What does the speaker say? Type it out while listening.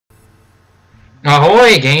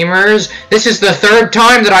Ahoy, gamers! This is the third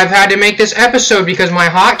time that I've had to make this episode because my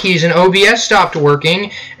hotkeys in OBS stopped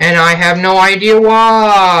working, and I have no idea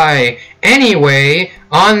why. Anyway,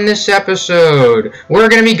 on this episode, we're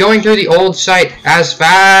going to be going through the old site as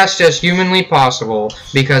fast as humanly possible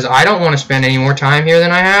because I don't want to spend any more time here than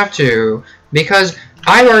I have to. Because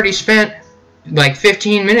I've already spent like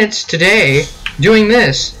 15 minutes today doing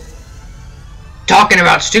this, talking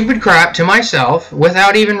about stupid crap to myself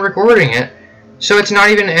without even recording it. So it's not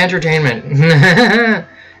even entertainment.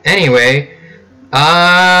 Anyway,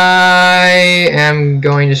 I am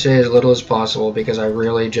going to say as little as possible because I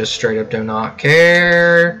really just straight up do not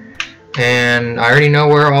care. And I already know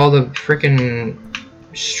where all the freaking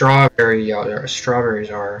strawberries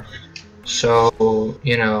are. So,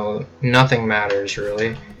 you know, nothing matters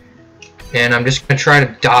really. And I'm just going to try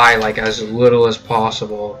to die like as little as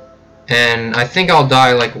possible. And I think I'll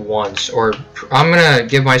die like once, or I'm gonna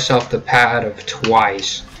give myself the pad of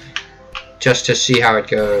twice just to see how it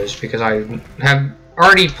goes, because I have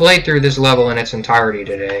already played through this level in its entirety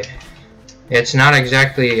today. It's not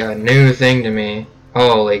exactly a new thing to me.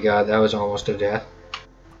 Holy god, that was almost a death.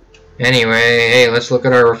 Anyway, hey, let's look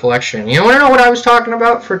at our reflection. You wanna know what I was talking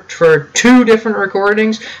about for 2 different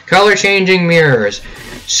recordings? Color changing mirrors.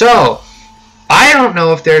 So I don't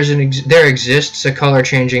know if there exists a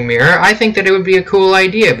color-changing mirror. I think that it would be a cool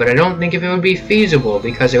idea, but I don't think if it would be feasible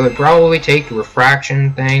because it would probably take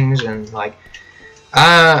refraction things and like,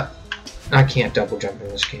 I can't double jump in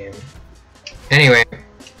this game. Anyway,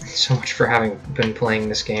 so much for having been playing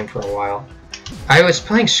this game for a while. I was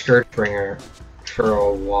playing Scourgebringer for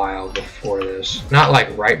a while before this. Not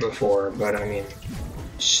like right before, but I mean,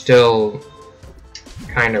 still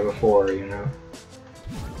kind of before, you know.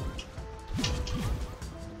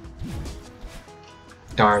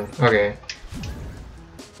 Darn, okay.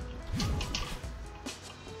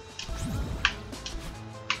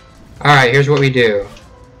 Alright, here's what we do.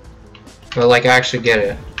 But like actually get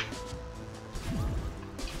it.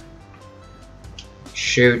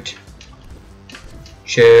 Shoot.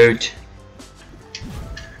 Shoot.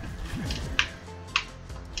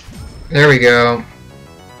 There we go.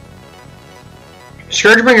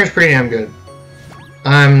 Scourgebringer's pretty damn good.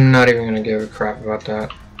 I'm not even gonna give a crap about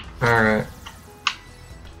that. Alright.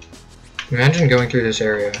 Imagine going through this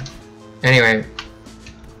area. Anyway.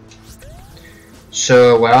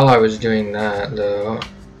 So while I was doing that though,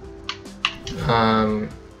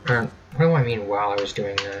 what do I mean while I was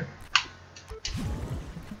doing that?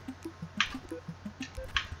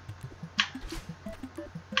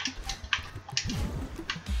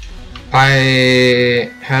 I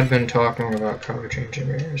had been talking about color changing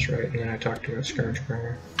mirrors, right? And then I talked about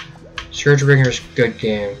Scourgebringer. Scourgebringer's a good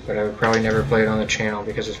game, but I would probably never play it on the channel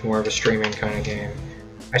because it's more of a streaming kind of game.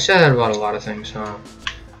 I said that about a lot of things, huh?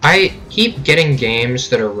 I keep getting games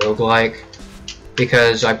that are roguelike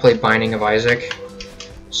because I play Binding of Isaac.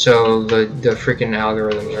 So the freaking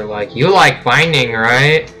algorithms are like, you like Binding,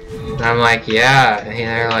 right? And I'm like, yeah. And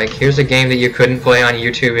they're like, here's a game that you couldn't play on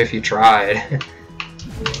YouTube if you tried. And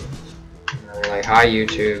they're like, hi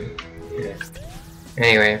YouTube. Yeah.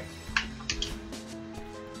 Anyway.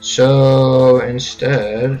 So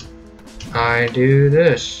instead, I do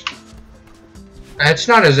this. It's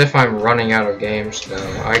not as if I'm running out of games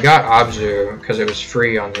though. I got Abzu because it was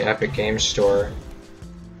free on the Epic Games Store.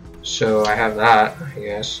 So I have that, I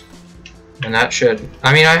guess. And that should,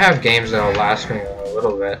 I mean, I have games that'll last me a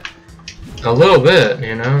little bit. A little bit,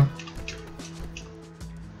 you know?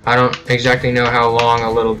 I don't exactly know how long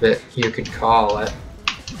a little bit you could call it.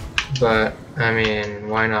 But, I mean,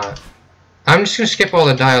 why not? I'm just gonna skip all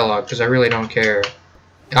the dialogue because I really don't care.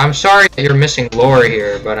 I'm sorry that you're missing lore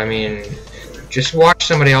here, but I mean, just watch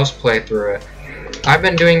somebody else play through it. I've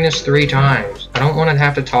been doing this 3 times. I don't want to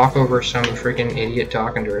have to talk over some freaking idiot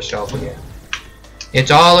talking to herself again. It's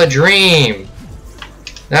all a dream!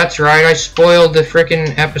 That's right, I spoiled the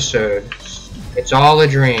freaking episode. It's all a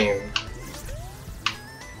dream.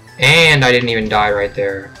 And I didn't even die right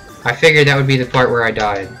there. I figured that would be the part where I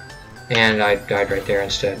died. And I died right there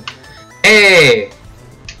instead. Hey!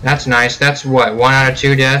 That's nice. That's what, 1 out of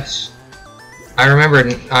 2 deaths? I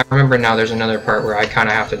remember now there's another part where I kind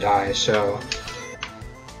of have to die, so...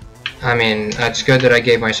 I mean, that's good that I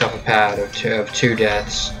gave myself a pad of 2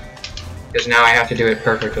 deaths. Because now I have to do it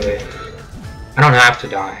perfectly. I don't have to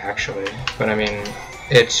die, actually. But I mean,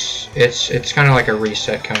 it's kind of like a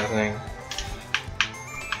reset kind of thing.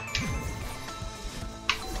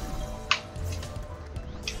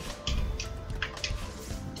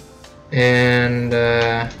 And,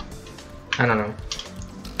 I don't know.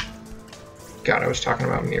 God, I was talking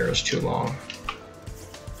about mirrors too long.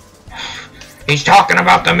 He's talking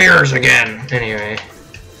about the mirrors again! Anyway.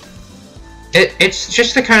 It's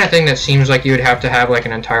just the kind of thing that seems like you would have to have like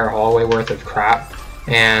an entire hallway worth of crap.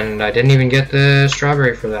 And I didn't even get the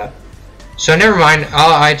strawberry for that. So never mind,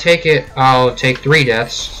 I take it, I'll take 3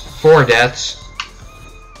 deaths, 4 deaths.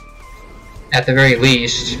 At the very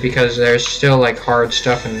least, because there's still like hard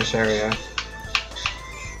stuff in this area.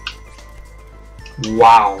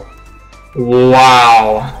 Wow.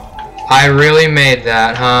 Wow. I really made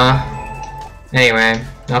that, huh? Anyway,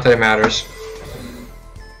 not that it matters.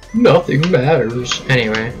 Nothing matters.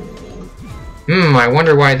 Anyway. I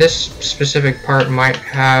wonder why this specific part might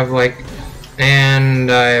have, like...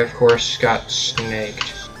 And I, of course, got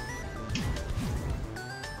snaked.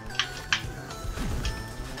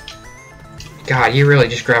 God, you really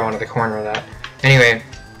just grab onto the corner of that. Anyway.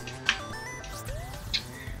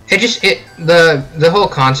 The whole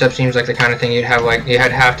concept seems like the kind of thing you'd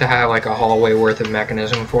have to have like a hallway worth of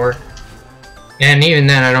mechanism for. And even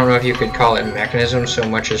then, I don't know if you could call it mechanism so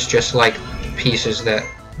much as just like pieces that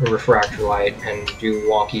refract light and do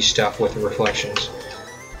wonky stuff with reflections.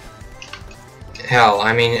 Hell,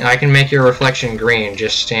 I mean, I can make your reflection green,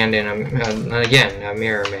 just stand in again, a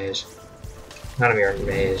mirror maze. Not a mirror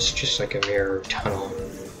maze, just like a mirror tunnel.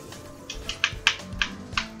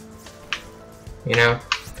 You know?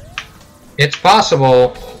 It's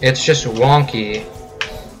possible, it's just wonky,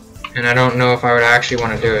 and I don't know if I would actually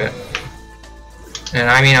want to do it. And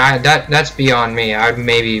I mean, that's beyond me. I'd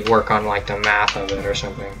maybe work on like the math of it or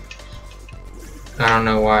something. I don't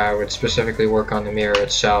know why I would specifically work on the mirror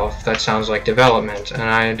itself. That sounds like development, and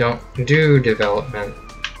I don't do development.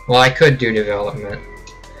 Well, I could do development.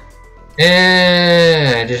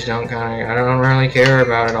 I just I don't really care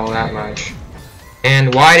about it all that much.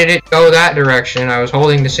 And why did it go that direction? I was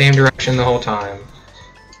holding the same direction the whole time.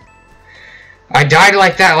 I died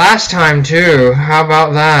like that last time too. How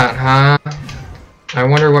about that, huh? I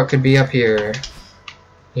wonder what could be up here.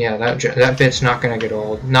 Yeah, that bit's not gonna get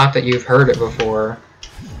old. Not that you've heard it before.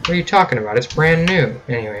 What are you talking about? It's brand new.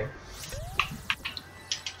 Anyway.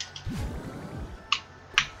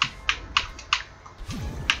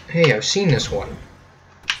 Hey, I've seen this one.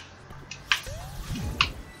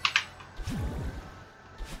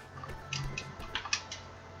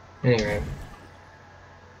 Anyway.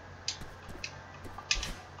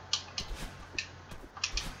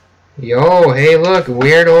 Yo, hey look,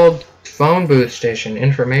 weird old phone booth station,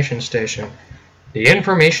 information station. The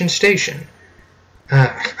information station. I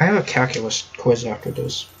have a calculus quiz after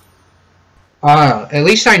this. At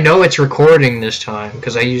least I know it's recording this time,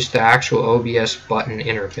 because I used the actual OBS button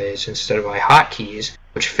interface instead of my hotkeys,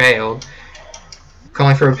 which failed.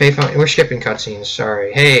 Calling for a payphone. We're skipping cutscenes,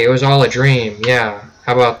 sorry. Hey, it was all a dream, yeah.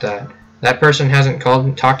 How about that? That person hasn't called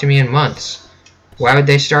and talked to me in months. Why would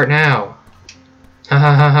they start now? Ha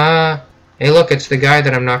ha ha ha. Hey look, it's the guy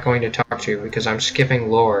that I'm not going to talk to because I'm skipping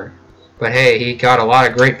lore. But hey, he got a lot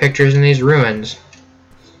of great pictures in these ruins.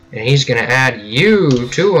 And he's gonna add you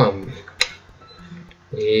to them.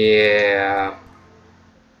 Yeah.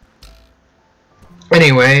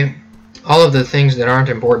 Anyway, all of the things that aren't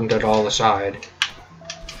important at all aside,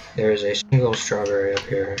 there's a single strawberry up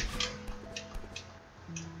here.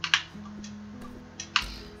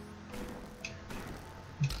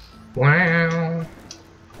 Wow.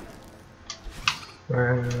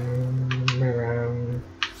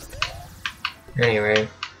 Anyway,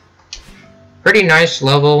 pretty nice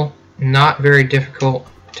level, not very difficult,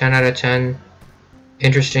 10 out of 10.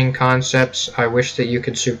 Interesting concepts. I wish that you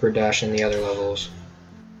could super dash in the other levels.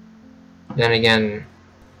 Then again,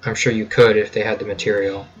 I'm sure you could if they had the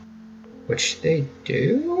material, which they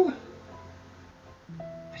do?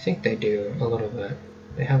 I think they do, a little bit.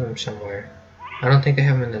 They have them somewhere. I don't think they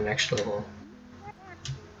have them in the next level.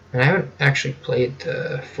 And I haven't actually played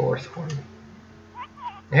the 4th one.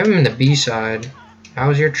 They have them in the B-side. How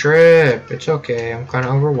was your trip? It's okay, I'm kind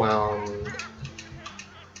of overwhelmed.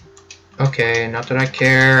 Okay, not that I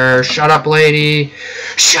care. Shut up, lady!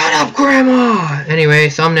 Shut up, grandma! Anyway,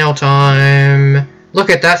 thumbnail time. Look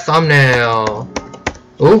at that thumbnail.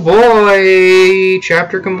 Oh boy!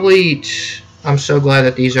 Chapter complete. I'm so glad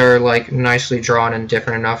that these are like nicely drawn and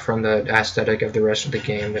different enough from the aesthetic of the rest of the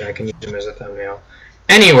game that I can use them as a thumbnail.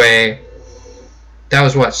 Anyway, that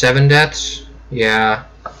was what, 7 deaths? Yeah,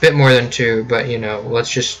 a bit more than 2, but you know,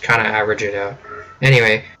 let's just kind of average it out.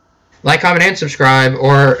 Anyway, like, comment, and subscribe,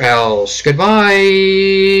 or else. Goodbye!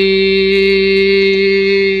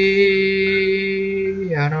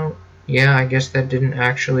 Yeah, I guess that didn't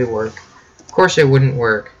actually work. Of course it wouldn't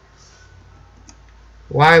work.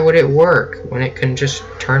 Why would it work when it can just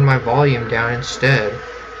turn my volume down instead?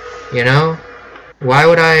 You know? Why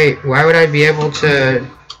would I be able to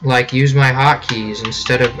like use my hotkeys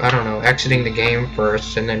instead of, I don't know, exiting the game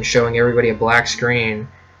first and then showing everybody a black screen.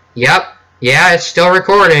 Yep, yeah, it's still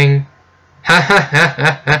recording. Ha ha ha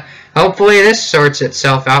ha ha. Hopefully this sorts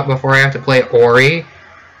itself out before I have to play Ori.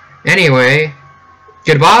 Anyway,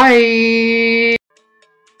 goodbye!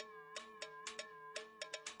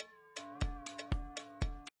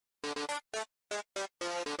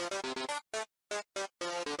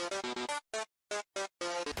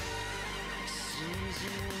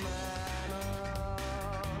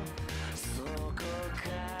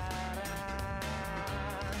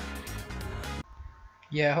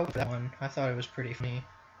 Yeah, I hope that one. I thought it was pretty funny.